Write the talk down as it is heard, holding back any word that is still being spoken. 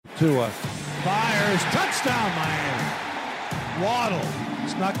Tua fires, touchdown Miami. Waddle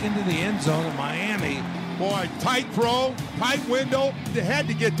snuck into the end zone of Miami. Boy, tight throw, tight window. They had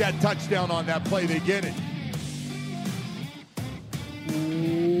to get that touchdown on that play. They get it.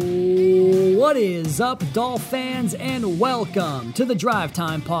 What is up, Dolph fans, and welcome to the Drive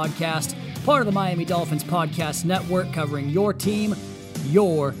Time Podcast, part of the Miami Dolphins Podcast Network, covering your team,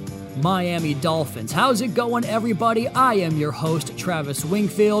 your Miami Dolphins. How's it going, everybody? I am your host, Travis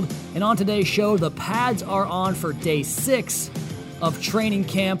Wingfield, and on today's show, the pads are on for day 6 of training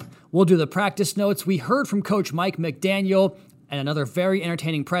camp. We'll do the practice notes. We heard from Coach Mike McDaniel and another very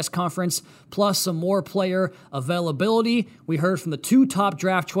entertaining press conference, plus some more player availability. We heard from the 2 top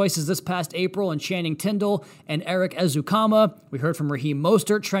draft choices this past April in Channing Tindall and Eric Ezukanma. We heard from Raheem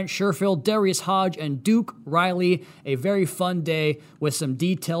Mostert, Trent Sherfield, Darius Hodge, and Duke Riley. A very fun day with some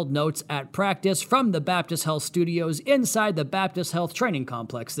detailed notes at practice from the Baptist Health Studios inside the Baptist Health Training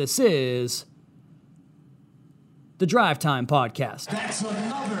Complex. This is the Drive Time Podcast. That's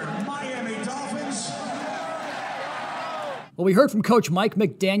another Miami Dolphins. Well, we heard from Coach Mike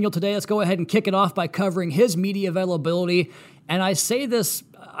McDaniel today. Let's go ahead and kick it off by covering his media availability. And I say this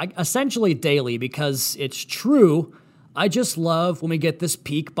essentially daily because it's true. I just love when we get this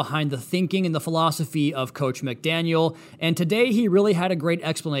peek behind the thinking and the philosophy of Coach McDaniel. And today he really had a great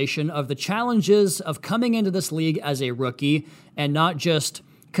explanation of the challenges of coming into this league as a rookie and not just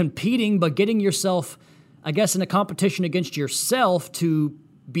competing, but getting yourself, I guess, in a competition against yourself to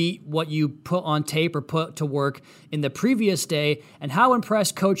beat what you put on tape or put to work in the previous day, and how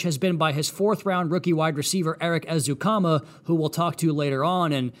impressed Coach has been by his 4th-round rookie wide receiver Eric Ezukanma, who we'll talk to later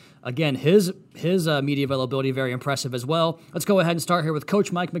on. And again, his media availability very impressive as well. Let's go ahead and start here with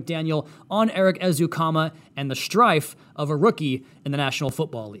Coach Mike McDaniel on Eric Ezukanma and the strife of a rookie in the National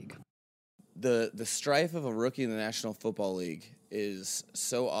Football League. The strife of a rookie in the National Football League is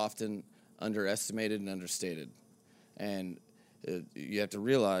so often underestimated and understated. And you have to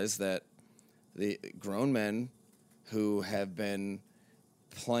realize that the grown men who have been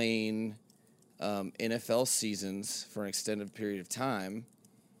playing NFL seasons for an extended period of time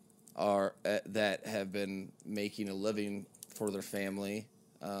are that have been making a living for their family,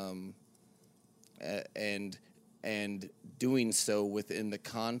 and doing so within the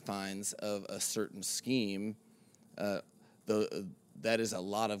confines of a certain scheme. That is a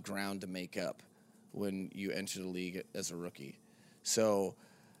lot of ground to make up when you enter the league as a rookie. So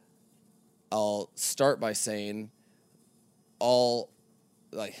I'll start by saying all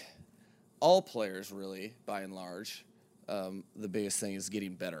players really, by and large, the biggest thing is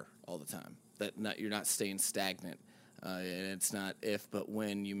getting better all the time. You're not staying stagnant, and it's not if but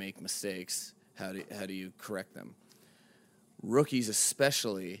when you make mistakes, how do you correct them? Rookies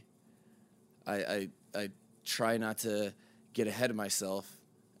especially, I try not to get ahead of myself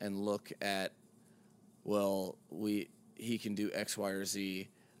and look at, well, he can do X, Y, or Z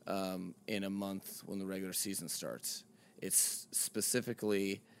in a month when the regular season starts. It's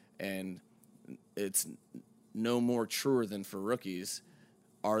specifically, and it's no more truer than for rookies,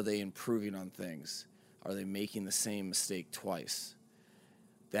 are they improving on things? Are they making the same mistake twice?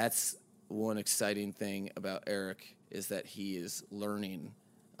 That's one exciting thing about Eric, is that he is learning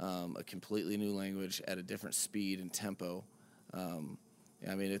a completely new language at a different speed and tempo.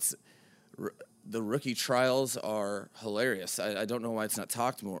 The rookie trials are hilarious. I don't know why it's not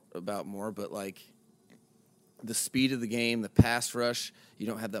talked about more, but like the speed of the game, the pass rush, you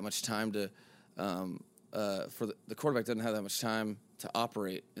don't have that much time to, the quarterback doesn't have that much time to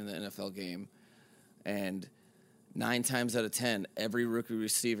operate in the NFL game. And 9 times out of 10, every rookie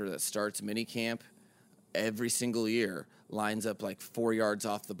receiver that starts minicamp every single year lines up like 4 yards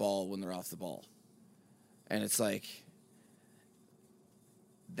off the ball when they're off the ball. And it's like,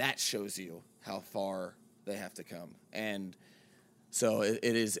 that shows you how far they have to come. And so it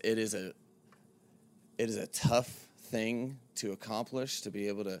is a tough thing to accomplish, to be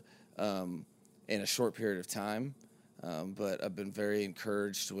able to in a short period of time. But I've been very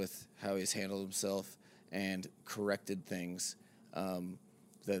encouraged with how he's handled himself and corrected things. And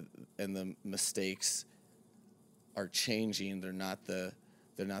the mistakes are changing. They're not the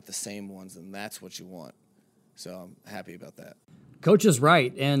same ones, and that's what you want. So I'm happy about that. Coach is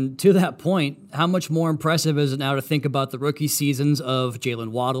right, and to that point, how much more impressive is it now to think about the rookie seasons of Jalen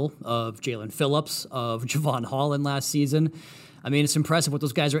Waddle, of Jalen Phillips, of Jevon Holland last season? I mean, it's impressive what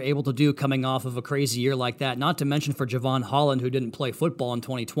those guys are able to do coming off of a crazy year like that. Not to mention for Jevon Holland, who didn't play football in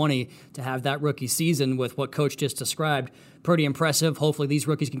 2020, to have that rookie season with what Coach just described. Pretty impressive. Hopefully these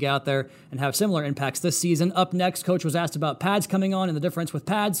rookies can get out there and have similar impacts this season. Up next, Coach was asked about pads coming on and the difference with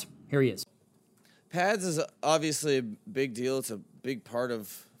pads. Here he is. Pads is obviously a big deal. It's a big part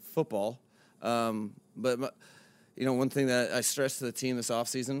of football. But one thing that I stressed to the team this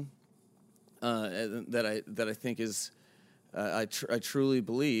offseason that I think is I truly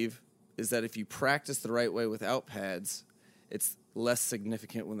believe is that if you practice the right way without pads, it's less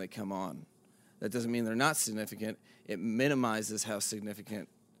significant when they come on. That doesn't mean they're not significant. It minimizes how significant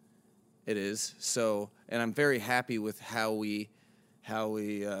it is. So, and I'm very happy with how we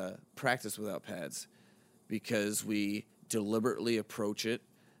practice without pads, because we deliberately approach it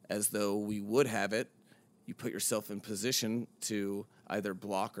as though we would have it. You put yourself in position to either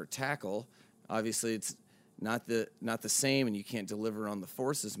block or tackle. Obviously, it's not the same, and you can't deliver on the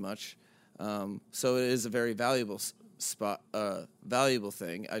force as much. So it is a very valuable valuable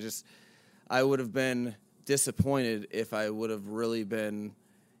thing. I would have been disappointed if I would have really been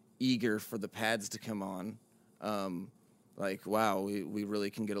eager for the pads to come on. Like, wow, we really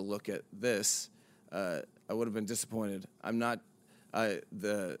can get a look at this. I would have been disappointed. I'm not.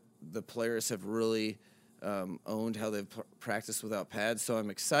 The players have really owned how they've practiced without pads, so I'm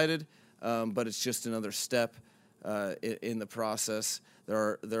excited. But it's just another step in the process.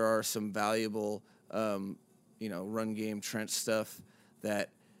 There are some valuable, run game trench stuff that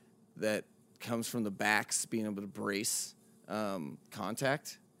comes from the backs being able to brace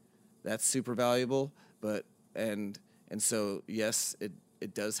contact. That's super valuable. And so yes,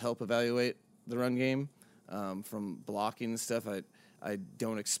 it does help evaluate the run game from blocking and stuff. I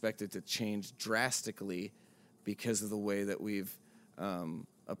don't expect it to change drastically because of the way that we've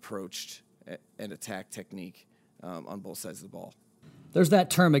approached and attacked technique on both sides of the ball. There's that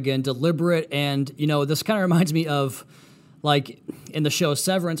term again, deliberate, and this kind of reminds me of like in the show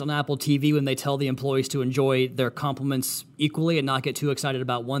Severance on Apple TV when they tell the employees to enjoy their compliments equally and not get too excited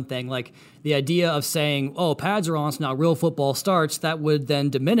about one thing. Like the idea of saying, oh, pads are on, so now real football starts, that would then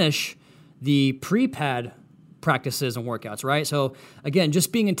diminish the pre-pad practices and workouts, right? So again,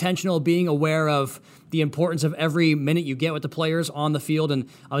 just being intentional, being aware of the importance of every minute you get with the players on the field. And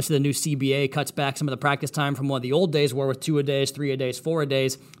obviously the new CBA cuts back some of the practice time from what the old days were with 2-a-days, 3-a-days,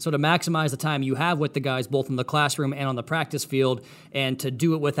 4-a-days. So to maximize the time you have with the guys, both in the classroom and on the practice field, and to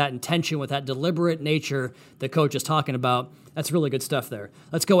do it with that intention, with that deliberate nature that Coach is talking about, that's really good stuff there.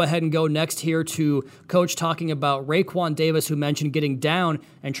 Let's go ahead and go next here to Coach talking about Raekwon Davis, who mentioned getting down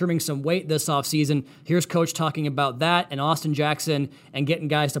and trimming some weight this offseason. Here's Coach talking about that and Austin Jackson and getting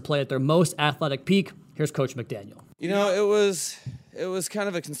guys to play at their most athletic peak. Here's Coach McDaniel. It was kind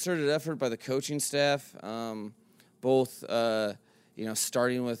of a concerted effort by the coaching staff, both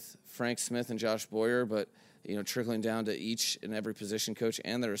starting with Frank Smith and Josh Boyer, but trickling down to each and every position coach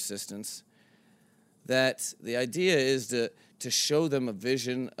and their assistants. That the idea is to show them a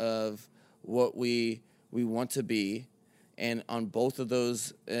vision of what we want to be, and on both of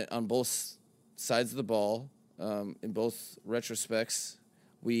those, on both sides of the ball, in both retrospects,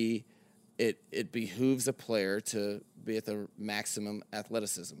 it behooves a player to be at their maximum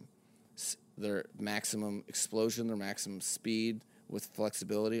athleticism, their maximum explosion, their maximum speed with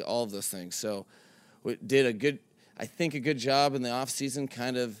flexibility, all of those things. So we did a good job in the off season,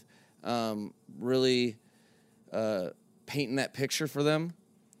 kind of really painting that picture for them.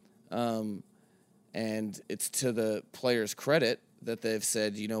 And it's to the players' credit that they've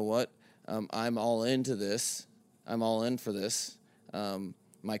said, you know what, I'm all into this. I'm all in for this.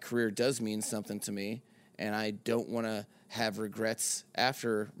 My career does mean something to me, and I don't want to have regrets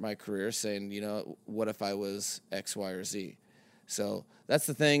after my career saying, what if I was X, Y, or Z? So that's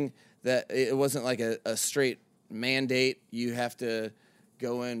the thing, that it wasn't like a straight mandate, you have to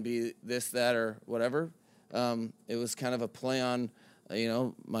go in, be this, that, or whatever. It was kind of a play on,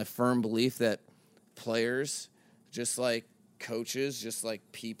 my firm belief that players, just like coaches, just like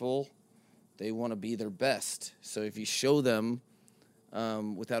people, they want to be their best. So if you show them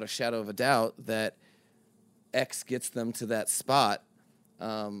without a shadow of a doubt that X gets them to that spot,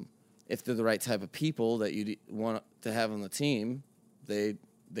 if they're the right type of people that you want to have on the team, they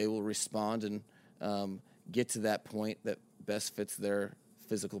will respond and get to that point that best fits their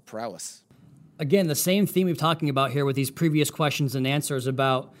physical prowess. Again, the same theme we've talking about here with these previous questions and answers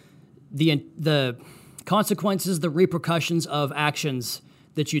about the consequences, the repercussions of actions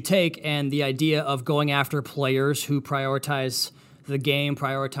that you take, and the idea of going after players who prioritize the game,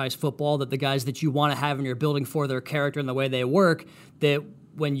 prioritize football, that the guys that you want to have in your building for their character and the way they work, that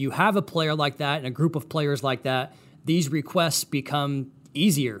when you have a player like that and a group of players like that, these requests become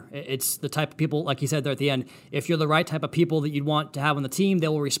easier. It's the type of people, like you said there at the end, if you're the right type of people that you'd want to have on the team, they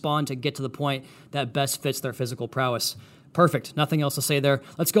will respond to get to the point that best fits their physical prowess. Perfect. Nothing else to say there.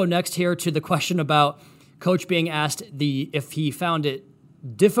 Let's go next here to the question about Coach being asked if he found it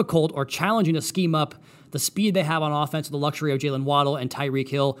difficult or challenging to scheme up the speed they have on offense with the luxury of Jalen Waddle and Tyreek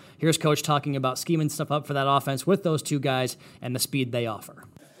Hill. Here's Coach talking about scheming stuff up for that offense with those two guys and the speed they offer.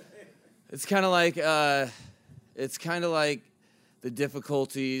 It's kind of like the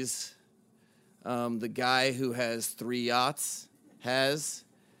difficulties the guy who has 3 yachts has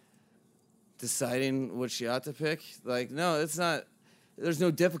deciding which yacht to pick. Like, no, it's not. There's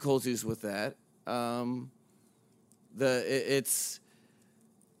no difficulties with that.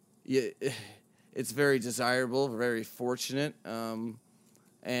 It's very desirable, very fortunate, and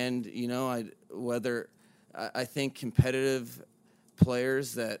I think competitive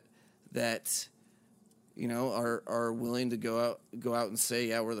players that are willing to go out and say,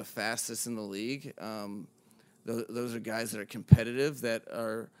 yeah, we're the fastest in the league. Those are guys that are competitive, that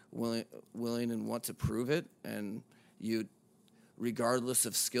are willing and want to prove it. And you, regardless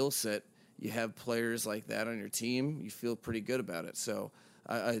of skill set, you have players like that on your team, you feel pretty good about it. So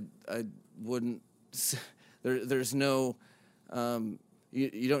I wouldn't. There's no.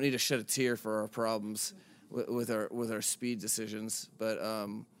 You don't need to shed a tear for our problems with our speed decisions, but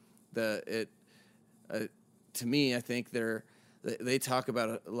to me, I think they talk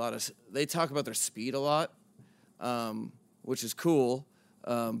about they talk about their speed a lot, which is cool,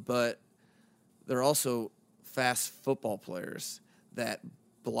 but they're also fast football players that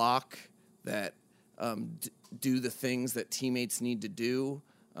block, that do the things that teammates need to do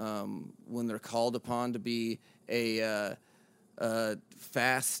when they're called upon to be a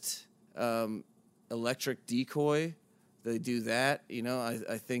fast electric decoy. They do that.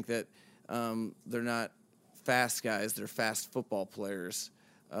 I think that they're not fast guys; they're fast football players,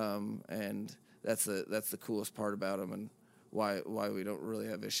 and that's the coolest part about them, and why we don't really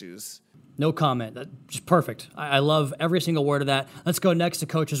have issues. No comment. That's just perfect. I love every single word of that. Let's go next to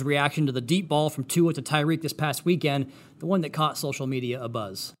Coach's reaction to the deep ball from Tua to Tyreek this past weekend, the one that caught social media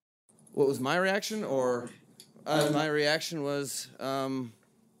abuzz. What was my reaction? My reaction was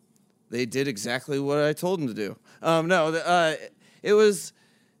they did exactly what I told them to do. It was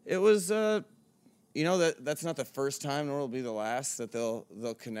that's not the first time, nor will be the last, that they'll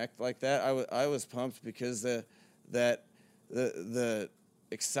connect like that. I was pumped because the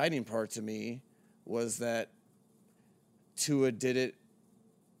exciting part to me was that Tua did it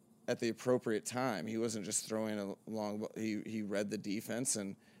at the appropriate time. He wasn't just throwing a long. He read the defense,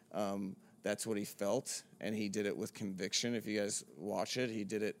 and that's what he felt, and he did it with conviction. If you guys watch it, he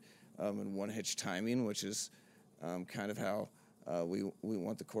did it in one-hitch timing, which is kind of how we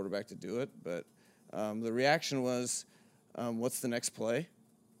want the quarterback to do it. But the reaction was, what's the next play?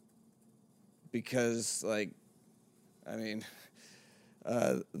 Because,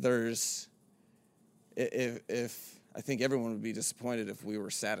 there's if I think everyone would be disappointed if we were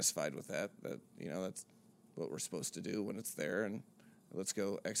satisfied with that that's what we're supposed to do when it's there, and let's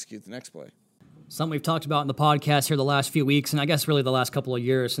go execute the next play. Something we've talked about in the podcast here the last few weeks, and I guess really the last couple of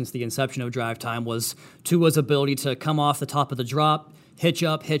years since the inception of Drive Time, was Tua's ability to come off the top of the drop, hitch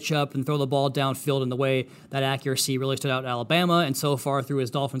up, and throw the ball downfield in the way that accuracy really stood out at Alabama, and so far through his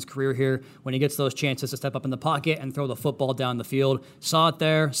Dolphins career here, when he gets those chances to step up in the pocket and throw the football down the field. Saw it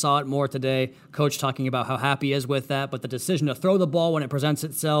there, saw it more today. Coach talking about how happy he is with that, but the decision to throw the ball when it presents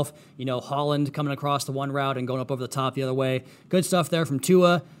itself, Holland coming across the one route and going up over the top the other way. Good stuff there from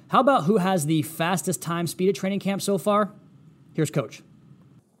Tua. How about who has the fastest time speed at training camp so far? Here's Coach.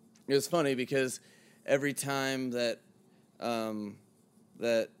 It was funny because every time that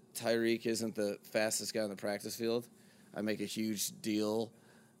Tyreek isn't the fastest guy on the practice field, I make a huge deal,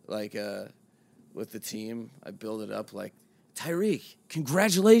 with the team. I build it up like, Tyreek,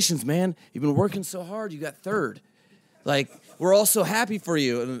 congratulations, man. You've been working so hard. You got third. We're all so happy for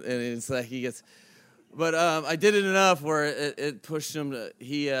you. And it's like he gets... But I did it enough where it pushed him to...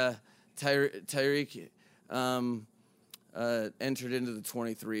 Tyreek entered into the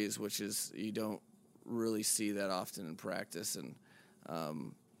 23s, which is... You don't really see that often in practice, and...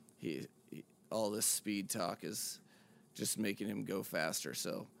 He all this speed talk is just making him go faster.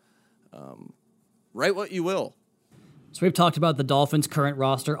 So, write what you will. So we've talked about the Dolphins' current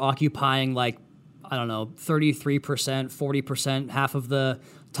roster occupying 33%, 40%, half of the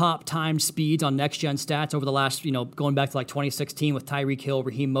top timed speeds on next-gen stats over the last, going back to 2016 with Tyreek Hill,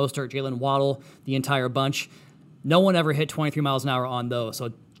 Raheem Mostert, Jalen Waddle, the entire bunch. No one ever hit 23 miles an hour on those.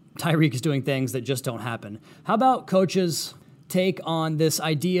 So Tyreek is doing things that just don't happen. How about Coach's take on this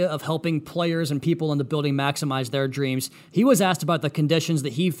idea of helping players and people in the building maximize their dreams? He was asked about the conditions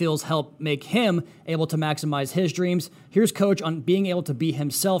that he feels help make him able to maximize his dreams. Here's Coach on being able to be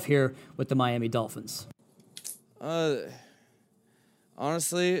himself here with the Miami Dolphins.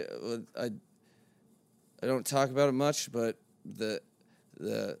 Honestly, I don't talk about it much, but the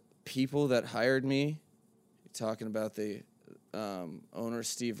people that hired me talking about the owner,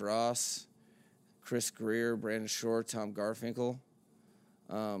 Steve Ross, Chris Greer, Brandon Shore, Tom Garfinkel,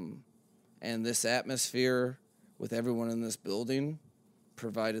 and this atmosphere with everyone in this building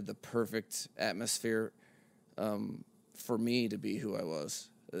provided the perfect atmosphere for me to be who I was.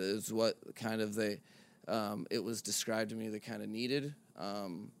 It's what kind of it was described to me they kind of needed,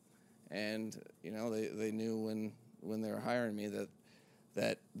 and they knew when they were hiring me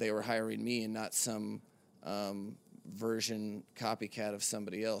that they were hiring me and not some version copycat of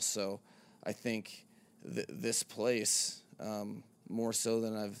somebody else. So I think this place, more so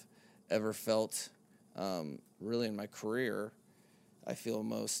than I've ever felt really in my career, I feel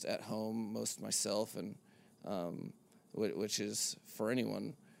most at home, most myself, and which is for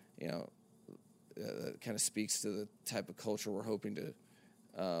anyone, that kind of speaks to the type of culture we're hoping to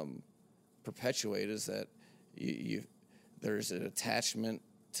perpetuate, is that there's an attachment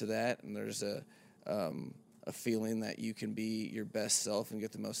to that, and there's a feeling that you can be your best self and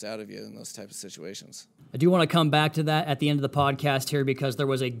get the most out of you in those types of situations. I do want to come back to that at the end of the podcast here, because there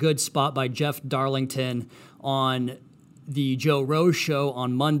was a good spot by Jeff Darlington on the Joe Rose show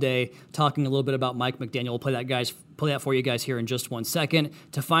on Monday talking a little bit about Mike McDaniel. We'll play that for you guys here in just 1 second.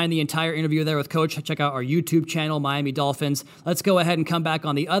 To find the entire interview there with Coach, check out our YouTube channel, Miami Dolphins. Let's go ahead and come back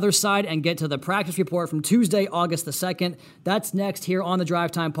on the other side and get to the practice report from Tuesday, August the 2nd. That's next here on the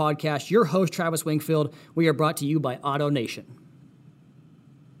Drive Time Podcast. Your host, Travis Wingfield. We are brought to you by Auto Nation.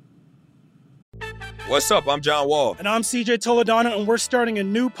 What's up? I'm John Wall. And I'm CJ Toledano, and we're starting a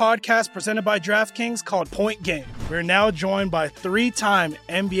new podcast presented by DraftKings called Point Game. We're now joined by 3-time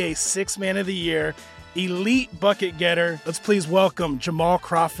NBA Sixth Man of the Year, elite bucket getter. Let's please welcome Jamal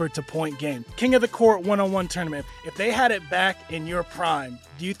Crawford to Point Game. King of the Court one-on-one tournament. If they had it back in your prime,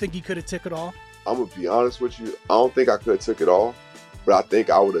 do you think you could have took it all? I'm going to be honest with you. I don't think I could have took it all, but I think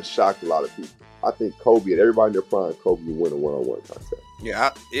I would have shocked a lot of people. I think Kobe and everybody in their prime, Kobe would win a one-on-one contest.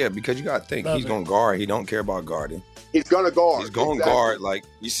 Yeah, because you got to think, he's going to guard. He don't care about guarding. He's going to guard. He's going to guard. Like,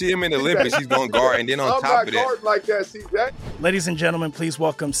 you see him in the Olympics, he's going to guard. And then on top of that. I'm not guarding like that, CJ. Ladies and gentlemen, please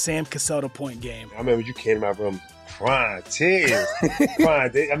welcome Sam Cassell to Point Game. I remember you came out from prime 10.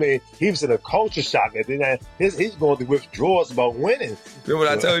 I mean, he was in a culture shock. And then he's going through withdrawals about winning. Remember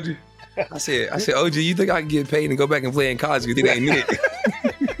what I told you? I said, OG, you think I can get paid and go back and play in college? You think I ain't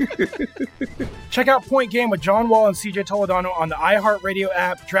it? Check out Point Game with John Wall and CJ Toledano on the iHeartRadio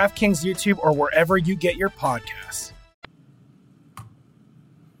app, DraftKings YouTube, or wherever you get your podcasts.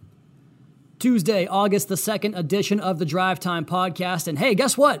 Tuesday, August the 2nd edition of the Drive Time Podcast. And hey,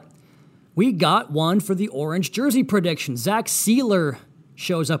 guess what? We got one for the orange jersey prediction. Zach Sealer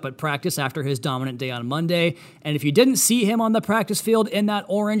shows up at practice after his dominant day on Monday. And if you didn't see him on the practice field in that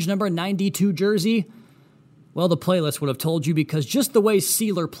orange number 92 jersey, well, the playlist would have told you, because just the way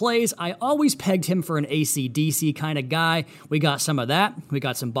Sealer plays, I always pegged him for an AC/DC kind of guy. We got some of that. We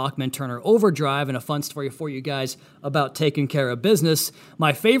got some Bachman-Turner overdrive and a fun story for you guys about taking care of business.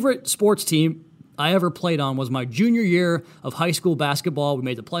 My favorite sports team I ever played on was my junior year of high school basketball. We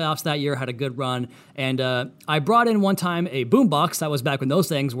made the playoffs that year, had a good run, and I brought in one time a boombox. That was back when those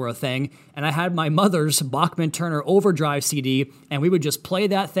things were a thing, and I had my mother's Bachman-Turner Overdrive CD, and we would just play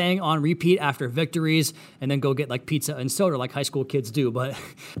that thing on repeat after victories, and then go get like pizza and soda like high school kids do, but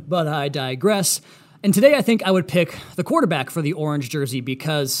I digress. And today I think I would pick the quarterback for the orange jersey,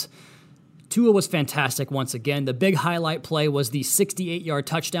 because Tua was fantastic once again. The big highlight play was the 68-yard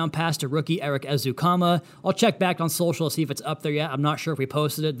touchdown pass to rookie Eric Ezukama. I'll check back on social to see if it's up there yet. I'm not sure if we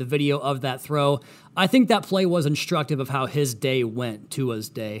posted it, the video of that throw. I think that play was instructive of how his day went, Tua's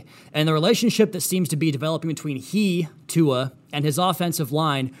day. And the relationship that seems to be developing between Tua, and his offensive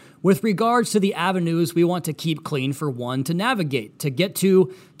line with regards to the avenues we want to keep clean for one to navigate, to get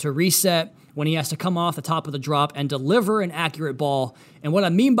to reset, when he has to come off the top of the drop and deliver an accurate ball. And what I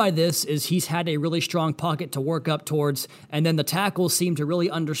mean by this is he's had a really strong pocket to work up towards, and then the tackles seem to really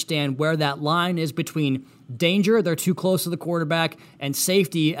understand where that line is between danger, they're too close to the quarterback, and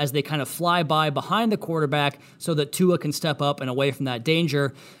safety as they kind of fly by behind the quarterback so that Tua can step up and away from that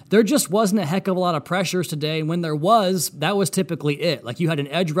danger. There just wasn't a heck of a lot of pressures today, and when there was, that was typically it. Like, you had an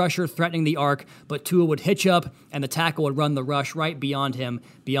edge rusher threatening the arc, but Tua would hitch up, and the tackle would run the rush right beyond him,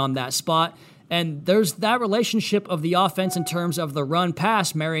 beyond that spot. And there's that relationship of the offense in terms of the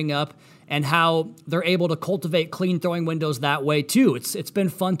run-pass marrying up, and how they're able to cultivate clean throwing windows that way too. It's been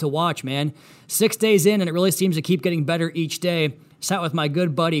fun to watch, man. 6 days in, and it really seems to keep getting better each day. Sat with my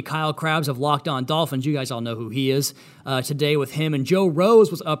good buddy Kyle Krabs of Locked On Dolphins. You guys all know who he is. Today with him, and Joe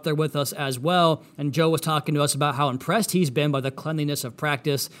Rose was up there with us as well. And Joe was talking to us about how impressed he's been by the cleanliness of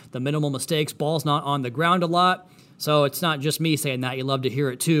practice, the minimal mistakes, ball's not on the ground a lot. So it's not just me saying that. You love to hear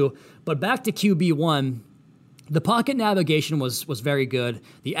it too. But back to QB1. The pocket navigation was very good.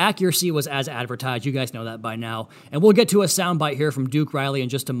 The accuracy was as advertised. You guys know that by now. And we'll get to a soundbite here from Duke Riley in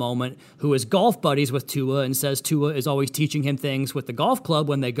just a moment, who is golf buddies with Tua and says Tua is always teaching him things with the golf club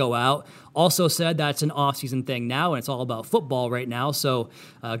when they go out. Also said that's an off-season thing now, and it's all about football right now. So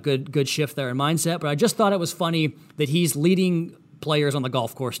good shift there in mindset. But I just thought it was funny that he's leading players on the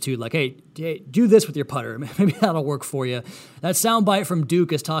golf course too, like, hey, do this with your putter. Maybe that'll work for you. That soundbite from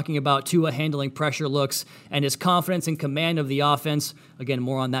Duke is talking about Tua handling pressure looks and his confidence and command of the offense. Again,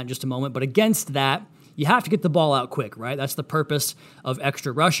 more on that in just a moment. But against that, you have to get the ball out quick, right? That's the purpose of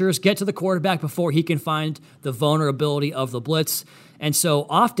extra rushers. Get to the quarterback before he can find the vulnerability of the blitz. And so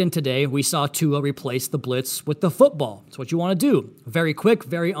often today, we saw Tua replace the blitz with the football. It's what you want to do. Very quick,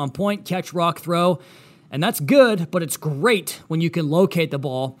 very on point, catch, rock, throw. And that's good, but it's great when you can locate the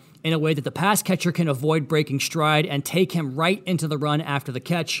ball in a way that the pass catcher can avoid breaking stride and take him right into the run after the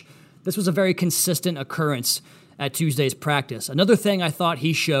catch. This was a very consistent occurrence at Tuesday's practice. Another thing I thought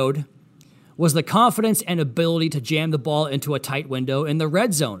he showed was the confidence and ability to jam the ball into a tight window in the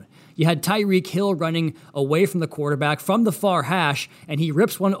red zone. You had Tyreek Hill running away from the quarterback from the far hash, and he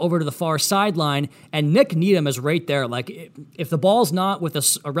rips one over to the far sideline, and Nick Needham is right there. Like, if the ball's not with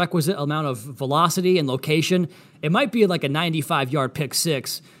a requisite amount of velocity and location, it might be like a 95-yard pick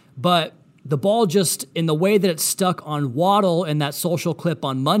six, but the ball just, in the way that it stuck on Waddle in that social clip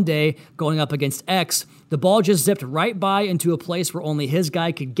on Monday going up against X, the ball just zipped right by into a place where only his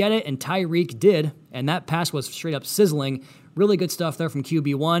guy could get it, and Tyreek did, and that pass was straight up sizzling. Really good stuff there from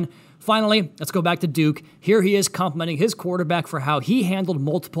QB1. Finally, let's go back to Duke. Here he is complimenting his quarterback for how he handled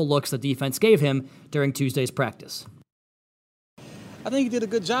multiple looks the defense gave him during Tuesday's practice. I think he did a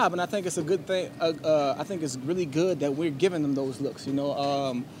good job, and I think it's a good thing. I think it's really good that we're giving them those looks.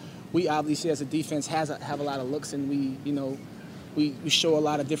 We obviously as a defense have a lot of looks, and we show a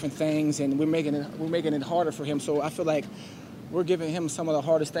lot of different things, and we're making it harder for him. So I feel like we're giving him some of the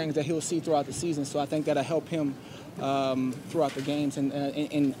hardest things that he'll see throughout the season. So I think that'll help him throughout the games and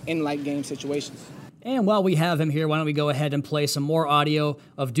in like game situations. And while we have him here, why don't we go ahead and play some more audio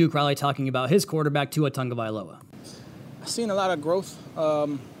of Duke Riley talking about his quarterback, Tua Tagovailoa. I've seen a lot of growth.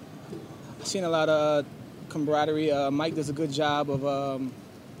 I've seen a lot of camaraderie. Mike does a good job of,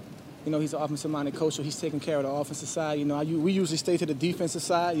 he's an offensive-minded coach, so he's taking care of the offensive side. We usually stay to the defensive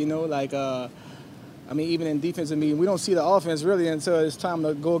side, even in defensive meeting, we don't see the offense really until it's time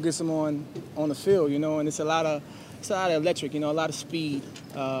to go against them on the field, and it's a lot of electric, a lot of speed,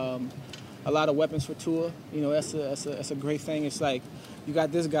 a lot of weapons for Tua. That's a great thing. It's like you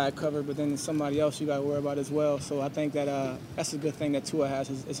got this guy covered, but then there's somebody else you got to worry about as well. So I think that that's a good thing that Tua has.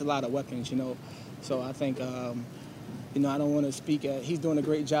 It's a lot of weapons, So I think, I don't want to speak. He's doing a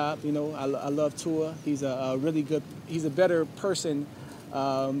great job. I love Tua. He's he's a better person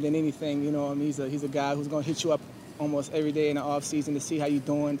than anything, he's a guy who's going to hit you up almost every day in the off season to see how you're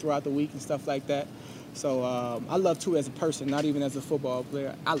doing throughout the week and stuff like that. So I love Tua as a person, not even as a football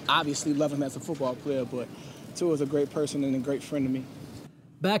player. I obviously love him as a football player, but Tua is a great person and a great friend to me.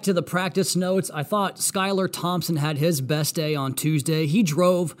 Back to the practice notes, I thought Skylar Thompson had his best day on Tuesday. He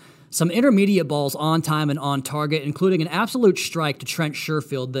drove some intermediate balls on time and on target, including an absolute strike to Trent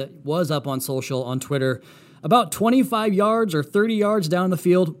Sherfield that was up on social, on Twitter, about 25 yards or 30 yards down the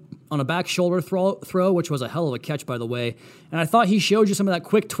field on a back shoulder throw, which was a hell of a catch, by the way. And I thought he showed you some of that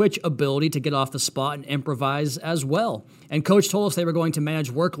quick twitch ability to get off the spot and improvise as well. And Coach told us they were going to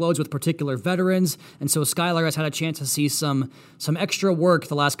manage workloads with particular veterans, and so Skylar has had a chance to see some extra work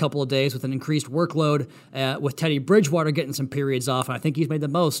the last couple of days with an increased workload, with Teddy Bridgewater getting some periods off, and I think he's made the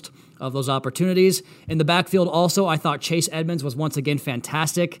most of those opportunities. In the backfield also, I thought Chase Edmonds was once again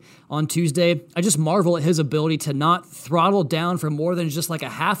fantastic on Tuesday. I just marvel at his ability to not throttle down for more than just like a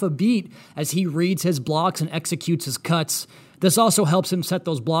half a beat as he reads his blocks and executes his cuts. This also helps him set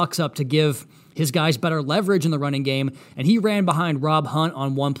those blocks up to give his guys better leverage in the running game, and he ran behind Rob Hunt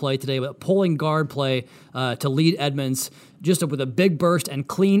on one play today with a pulling guard play to lead Edmonds just with a big burst and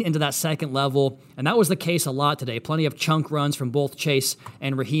clean into that second level, and that was the case a lot today. Plenty of chunk runs from both Chase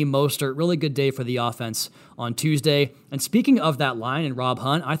and Raheem Mostert. Really good day for the offense on Tuesday. And speaking of that line and Rob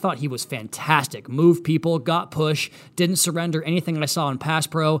Hunt, I thought he was fantastic. Moved people, got push, didn't surrender anything I saw in pass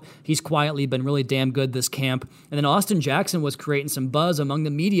pro. He's quietly been really damn good this camp. And then Austin Jackson was creating some buzz among the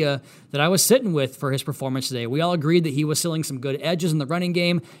media that I was sitting with for his performance today. We all agreed that he was selling some good edges in the running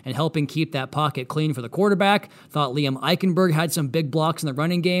game and helping keep that pocket clean for the quarterback. Thought Liam Eichenberg had some big blocks in the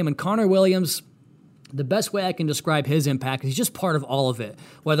running game, and Connor Williams, The best way I can describe his impact is he's just part of all of it,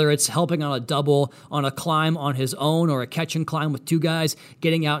 whether it's helping on a double, on a climb on his own, or a catch and climb with two guys,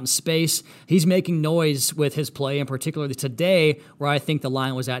 getting out in space. He's making noise with his play, and particularly today, where I think the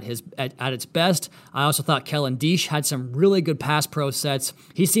line was at its best. I also thought Kellen Diesch had some really good pass pro sets.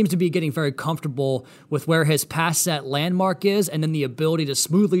 He seems to be getting very comfortable with where his pass set landmark is, and then the ability to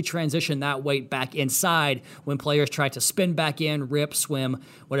smoothly transition that weight back inside when players try to spin back in, rip, swim,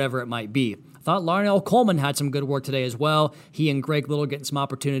 whatever it might be. I thought Larnell Coleman had some good work today as well. He and Greg Little getting some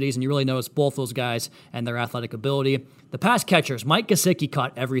opportunities, and you really notice both those guys and their athletic ability. The pass catchers, Mike Gesicki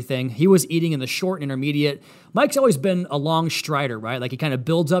caught everything. He was eating in the short and intermediate. Mike's always been a long strider, right? Like he kind of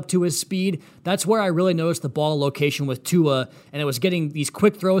builds up to his speed. That's where I really noticed the ball location with Tua, and it was getting these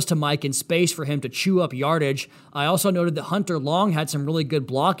quick throws to Mike in space for him to chew up yardage. I also noted that Hunter Long had some really good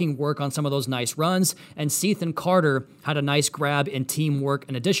blocking work on some of those nice runs, and Cethan Carter had a nice grab and teamwork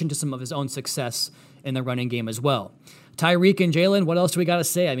in addition to some of his own success in the running game as well. Tyreek and Jalen, what else do we got to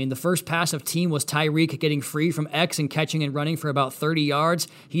say? I mean, the first pass of team was Tyreek getting free from X and catching and running for about 30 yards.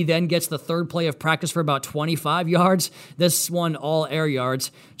 He then gets the third play of practice for about 25 yards. This one, all air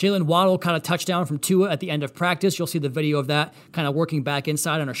yards. Jalen Waddle caught a touchdown from Tua at the end of practice. You'll see the video of that kind of working back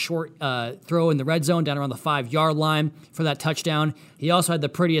inside on a short throw in the red zone down around the 5-yard line for that touchdown. He also had the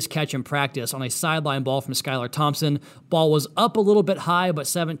prettiest catch in practice on a sideline ball from Skylar Thompson. Ball was up a little bit high, but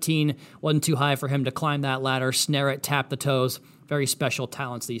 17 wasn't too high for him to climb that ladder, snare it, tap the toes. Very special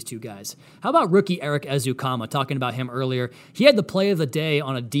talents, these two guys. How about rookie Eric Ezukanma? Talking about him earlier. He had the play of the day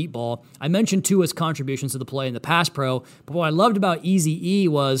on a deep ball. I mentioned Tua's contributions to the play in the pass pro, but what I loved about Eazy-E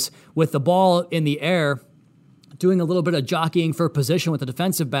was with the ball in the air, doing a little bit of jockeying for position with the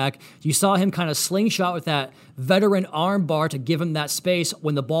defensive back, you saw him kind of slingshot with that veteran arm bar to give him that space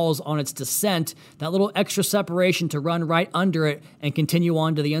when the ball is on its descent, that little extra separation to run right under it and continue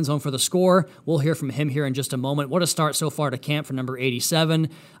on to the end zone for the score. We'll hear from him here in just a moment. What a start so far to camp for number 87.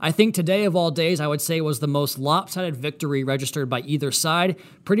 I think today of all days, I would say was the most lopsided victory registered by either side.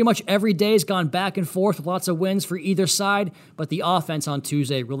 Pretty much every day has gone back and forth with lots of wins for either side, but the offense on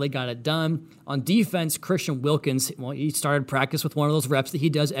Tuesday really got it done. On defense, Christian Wilkins, well, he started practice with one of those reps that he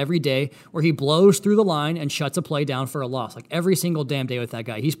does every day where he blows through the line and shuts a play down for a loss. Like every single damn day with that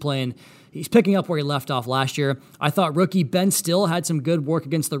guy. He's picking up where he left off last year. I thought rookie Ben Still had some good work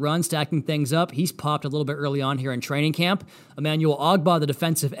against the run, stacking things up. He's popped a little bit early on here in training camp. Emmanuel Ogbah, the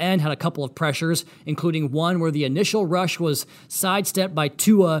defensive end, had a couple of pressures, including one where the initial rush was sidestepped by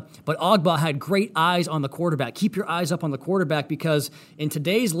Tua, but Ogbah had great eyes on the quarterback. Keep your eyes up on the quarterback because in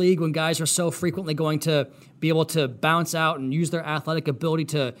today's league, when guys are so frequently going to be able to bounce out and use their athletic ability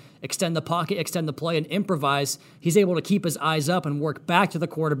to extend the pocket, extend the play, and improvise, he's able to keep his eyes up and work back to the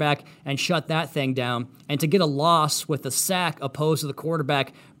quarterback and shut that thing down. And to get a loss with the sack opposed to the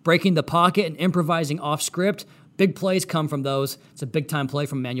quarterback breaking the pocket and improvising off script, big plays come from those. It's a big-time play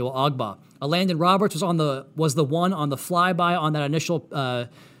from Emmanuel Ogbah. Landon Roberts was the one on the flyby on that initial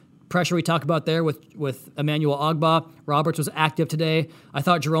pressure we talked about there with Emmanuel Ogbah. Roberts was active today. I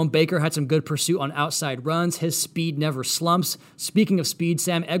thought Jerome Baker had some good pursuit on outside runs. His speed never slumps. Speaking of speed,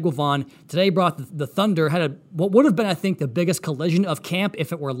 Sam Eguavoen today brought the Thunder, had what would have been, I think, the biggest collision of camp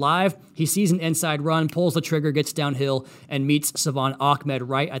if it were live. He sees an inside run, pulls the trigger, gets downhill, and meets Savon Ahmed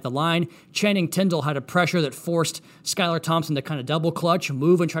right at the line. Channing Tindall had a pressure that forced Skylar Thompson to kind of double clutch,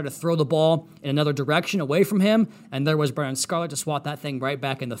 move, and try to throw the ball in another direction away from him, and there was Brandon Scarlett to swat that thing right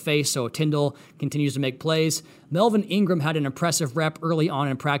back in the face. So Tindall continues to make plays. Melvin Ingram had an impressive rep early on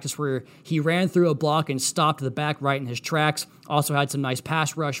in practice where he ran through a block and stopped the back right in his tracks. Also had some nice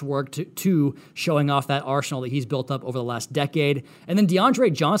pass rush work too, showing off that arsenal that he's built up over the last decade. And then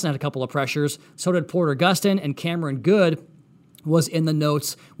DeAndre Johnson had a couple of pressures. So did Porter Gustin, and Cameron Good was in the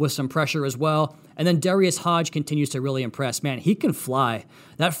notes with some pressure as well. And then Darius Hodge continues to really impress. Man, he can fly.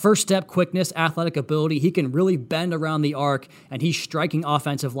 That first step quickness, athletic ability, he can really bend around the arc, and he's striking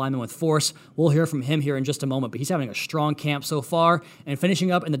offensive linemen with force. We'll hear from him here in just a moment, but he's having a strong camp so far. And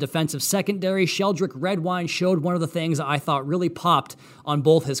finishing up in the defensive secondary, Sheldrick Redwine showed one of the things that I thought really popped on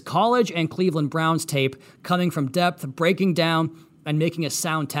both his college and Cleveland Browns tape, coming from depth, breaking down, and making a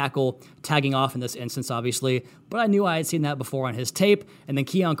sound tackle, tagging off in this instance, obviously. But I knew I had seen that before on his tape. And then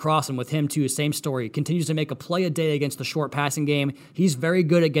Keon Crossan with him, too, same story. Continues to make a play a day against the short passing game. He's very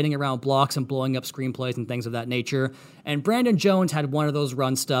good at getting around blocks and blowing up screenplays and things of that nature. And Brandon Jones had one of those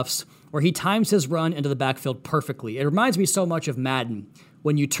run stuffs where he times his run into the backfield perfectly. It reminds me so much of Madden,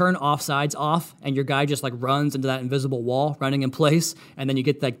 when you turn offsides off and your guy just like runs into that invisible wall running in place, and then you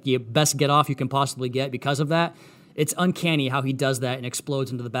get the best get off you can possibly get because of that. It's uncanny how he does that and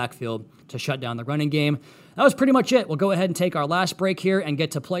explodes into the backfield to shut down the running game. That was pretty much it. We'll go ahead and take our last break here and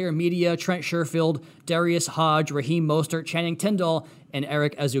get to player media. Trent Sherfield, Darius Hodge, Raheem Mostert, Channing Tindall, and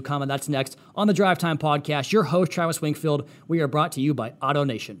Eric Ezukama. That's next on the Drive Time Podcast. Your host, Travis Wingfield. We are brought to you by Auto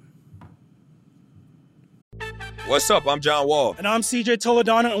Nation. What's up? I'm John Wall. And I'm CJ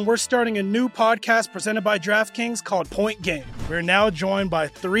Toledano, and we're starting a new podcast presented by DraftKings called Point Game. We're now joined by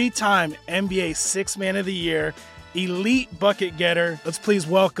three-time NBA Sixth Man of the Year, elite bucket getter. Let's please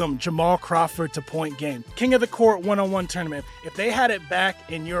welcome Jamal Crawford to Point Game. King of the Court one-on-one tournament. If they had it back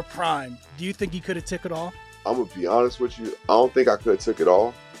in your prime, do you think you could have took it all? I'm going to be honest with you. I don't think I could have took it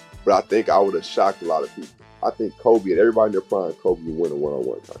all, but I think I would have shocked a lot of people. I think Kobe and everybody in their prime, Kobe would win a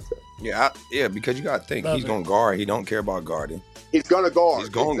one-on-one contest. Yeah, because you got to think. He's going to guard. He don't care about guarding. He's going to guard. He's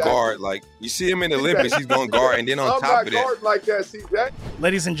going to guard. Like, you see him in the Olympics, he's going to guard. And then on top of that. I'm not guarding like that, CJ.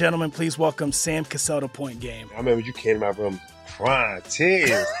 Ladies and gentlemen, please welcome Sam Cassell to Point Game. I remember you came out from crying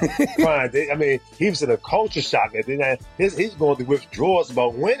tears. I mean, he was in a culture shock. And then he's going through withdrawals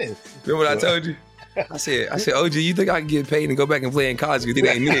about winning. Remember what I told you? I said, OG, you think I can get paid and go back and play in college? You think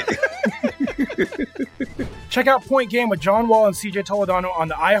I ain't it? Check out Point Game with John Wall and CJ Toledano on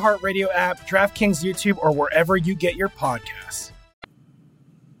the iHeartRadio app, DraftKings YouTube, or wherever you get your podcasts.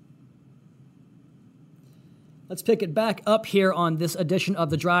 Let's pick it back up here on this edition of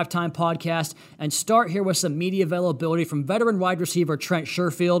the Drive Time Podcast and start here with some media availability from veteran wide receiver Trent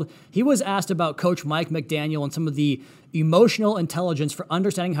Sherfield. He was asked about Coach Mike McDaniel and some of the emotional intelligence for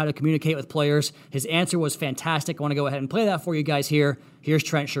understanding how to communicate with players. His answer was fantastic. I want to go ahead and play that for you guys here. Here's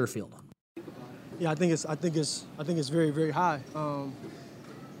Trent Sherfield. Yeah, I think it's very, very high. To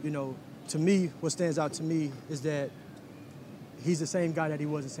me, what stands out to me is that he's the same guy that he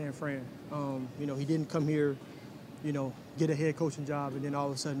was in San Fran. He didn't come here, get a head coaching job and then all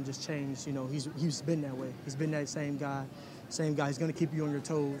of a sudden just change. He's been that way. He's been that same guy. He's going to keep you on your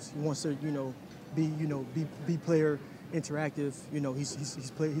toes. He wants to, be player interactive.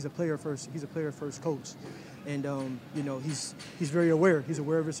 He's a player first. He's a player first coach. And, he's very aware. He's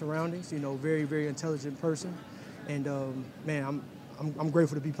aware of his surroundings, very, very intelligent person. And, I'm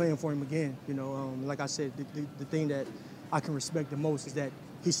grateful to be playing for him again. Like I said, the thing that I can respect the most is that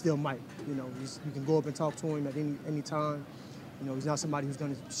he's still Mike. You can go up and talk to him at any time. He's not somebody who's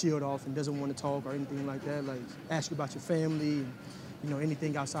going to shield off and doesn't want to talk or anything like that. Like, ask you about your family and,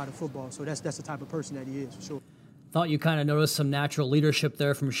 anything outside of football. So that's the type of person that he is, for sure. Thought you kind of noticed some natural leadership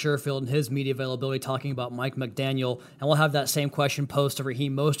there from Sherfield and his media availability talking about Mike McDaniel. And we'll have that same question posed to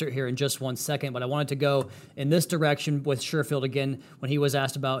Raheem Mostert here in just 1 second. But I wanted to go in this direction with Sherfield again when he was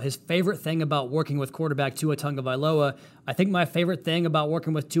asked about his favorite thing about working with quarterback Tua Tagovailoa. I think my favorite thing about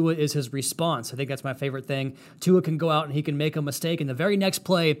working with Tua is his response. I think that's my favorite thing. Tua can go out and he can make a mistake, and the very next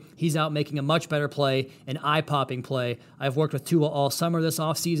play, he's out making a much better play, an eye-popping play. I've worked with Tua all summer this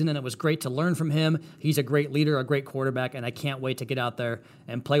offseason, and it was great to learn from him. He's a great leader, a great quarterback, and I can't wait to get out there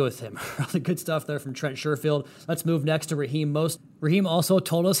and play with him. Really good stuff there from Trent Sherfield. Let's move next to Raheem Mostert. Raheem also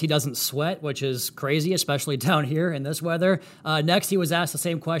told us he doesn't sweat, which is crazy, especially down here in this weather. Next, he was asked the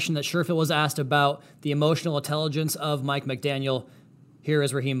same question that Sherfield was asked about the emotional intelligence of Mike McDaniel. Here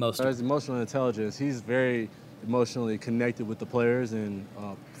is Raheem Mostert. His emotional intelligence, he's very emotionally connected with the players, and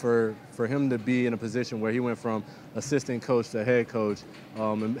for him to be in a position where he went from assistant coach to head coach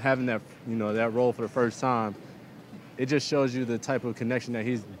and having that that role for the first time, it just shows you the type of connection that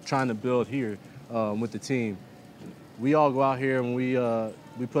he's trying to build here with the team. We all go out here and we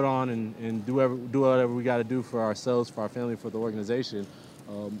put on and do whatever we got to do for ourselves, for our family, for the organization.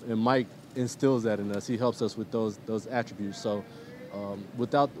 And Mike instills that in us. He helps us with those attributes. So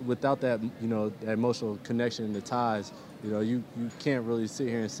without that that emotional connection and the ties, you can't really sit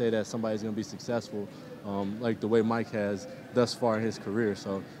here and say that somebody's going to be successful like the way Mike has thus far in his career.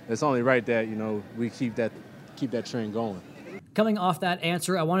 So it's only right that we keep that trend going. Coming off that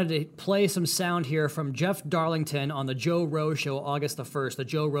answer, I wanted to play some sound here from Jeff Darlington on the Joe Rose Show, August the 1st. The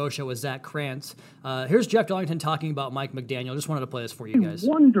Joe Rose Show with Zach Krantz. Here's Jeff Darlington talking about Mike McDaniel. Just wanted to play this for you guys.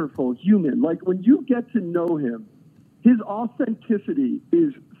 Wonderful human. Like, when you get to know him, his authenticity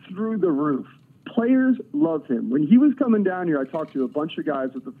is through the roof. Players love him. When he was coming down here, I talked to a bunch of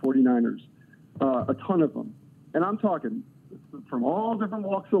guys with the 49ers, a ton of them. And I'm talking from all different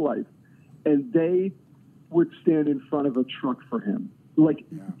walks of life. And they would stand in front of a truck for him. Like,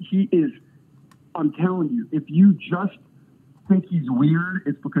 he is, I'm telling you, if you just think he's weird,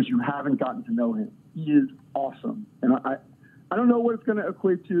 it's because you haven't gotten to know him. He is awesome. And I don't know what it's going to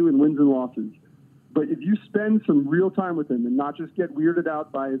equate to in wins and losses, but if you spend some real time with him and not just get weirded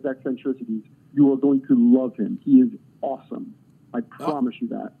out by his eccentricities, you are going to love him. He is awesome. I promise you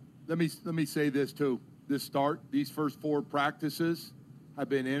that. Let me say this too. These first 4 practices have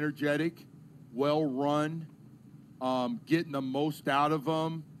been energetic, well run, getting the most out of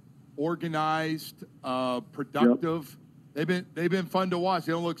them, organized, productive. Yep. They've been fun to watch.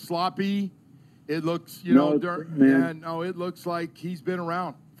 They don't look sloppy. It looks, it looks like he's been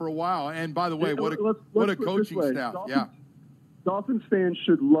around for a while. And by the way, what a coaching staff. Dolphins fans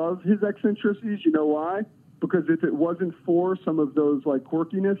should love his eccentricities. You know why? Because if it wasn't for some of those like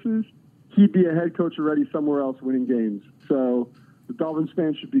quirkinesses, he'd be a head coach already somewhere else winning games. So the Dolphins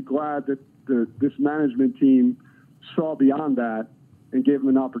fans should be glad that this management team saw beyond that and gave him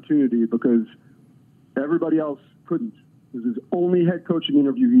an opportunity, because everybody else couldn't. This is his only head coaching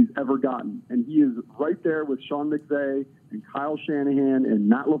interview he's ever gotten. And he is right there with Sean McVay and Kyle Shanahan and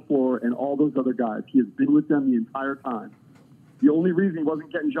Matt LaFleur and all those other guys. He has been with them the entire time. The only reason he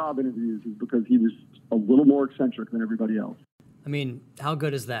wasn't getting job interviews is because he was a little more eccentric than everybody else. I mean, how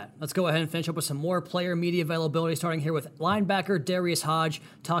good is that? Let's go ahead and finish up with some more player media availability, starting here with linebacker Darius Hodge,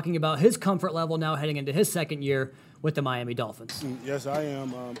 talking about his comfort level now heading into his second year with the Miami Dolphins. Yes, I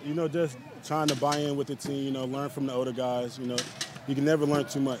am. Just trying to buy in with the team, learn from the older guys. You can never learn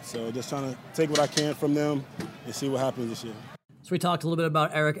too much. So just trying to take what I can from them and see what happens this year. So we talked a little bit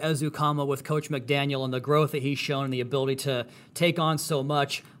about Eric Ezukanma with Coach McDaniel and the growth that he's shown and the ability to take on so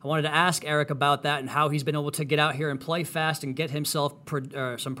much. I wanted to ask Eric about that and how he's been able to get out here and play fast and get himself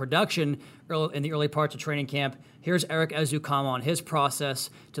some production in the early parts of training camp. Here's Eric Ezukanma on his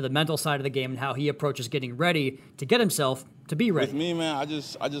process to the mental side of the game and how he approaches getting ready to get himself to be ready. With me, man, I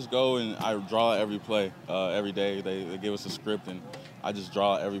just go and I draw every play every day. They give us a script, and I just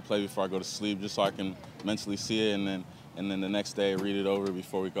draw every play before I go to sleep just so I can mentally see it, and then the next day read it over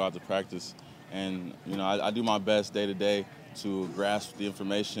before we go out to practice. And, I do my best day to day to grasp the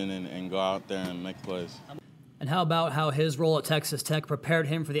information and go out there and make plays. And how about how his role at Texas Tech prepared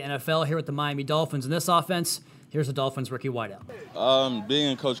him for the NFL here with the Miami Dolphins in this offense? Here's the Dolphins rookie wideout.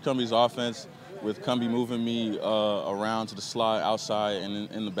 Being in Coach Cumbie's offense, with Cumbie moving me around to the slot, outside,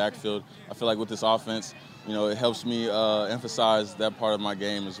 and in the backfield, I feel like with this offense, it helps me emphasize that part of my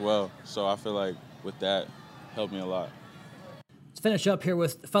game as well. So I feel like with that, helped me a lot. Let's finish up here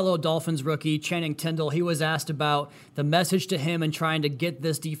with fellow Dolphins rookie Channing Tindall. He was asked about the message to him and trying to get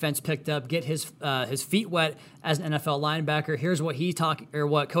this defense picked up, get his feet wet as an NFL linebacker. Here's what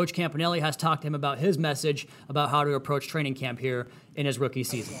what Coach Campanelli has talked to him about his message about how to approach training camp here in his rookie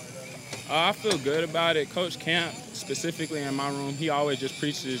season. I feel good about it. Coach Camp, specifically in my room, he always just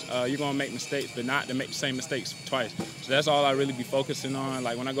preaches you're going to make mistakes, but not to make the same mistakes twice. So that's all I really be focusing on.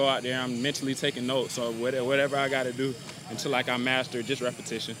 Like when I go out there, I'm mentally taking notes. So whatever I got to do until I master just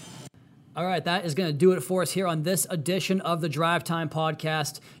repetition. All right, that is going to do it for us here on this edition of the Drive Time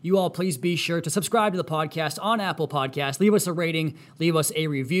Podcast. You all please be sure to subscribe to the podcast on Apple Podcasts. Leave us a rating, leave us a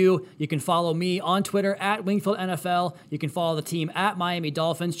review. You can follow me on Twitter at Wingfield NFL. You can follow the team at Miami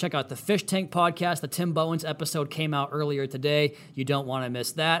Dolphins. Check out the Fish Tank Podcast. The Tim Bowens episode came out earlier today. You don't want to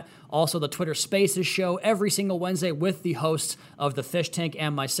miss that. Also, the Twitter Spaces show every single Wednesday with the hosts of the Fish Tank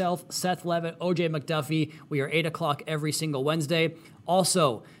and myself, Seth Levitt, OJ McDuffie. We are 8 o'clock every single Wednesday.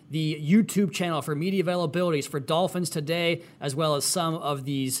 Also, the YouTube channel for media availabilities for Dolphins Today, as well as some of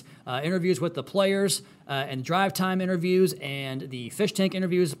these interviews with the players and Drive Time interviews and the Fish Tank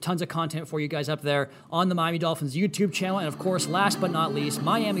interviews. Tons of content for you guys up there on the Miami Dolphins YouTube channel. And of course, last but not least,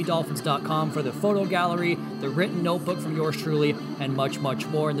 MiamiDolphins.com for the photo gallery, the written notebook from yours truly, and much, much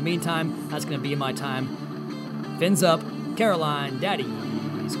more. In the meantime, that's going to be my time. Fins up. Caroline, Daddy's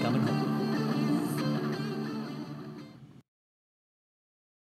coming home.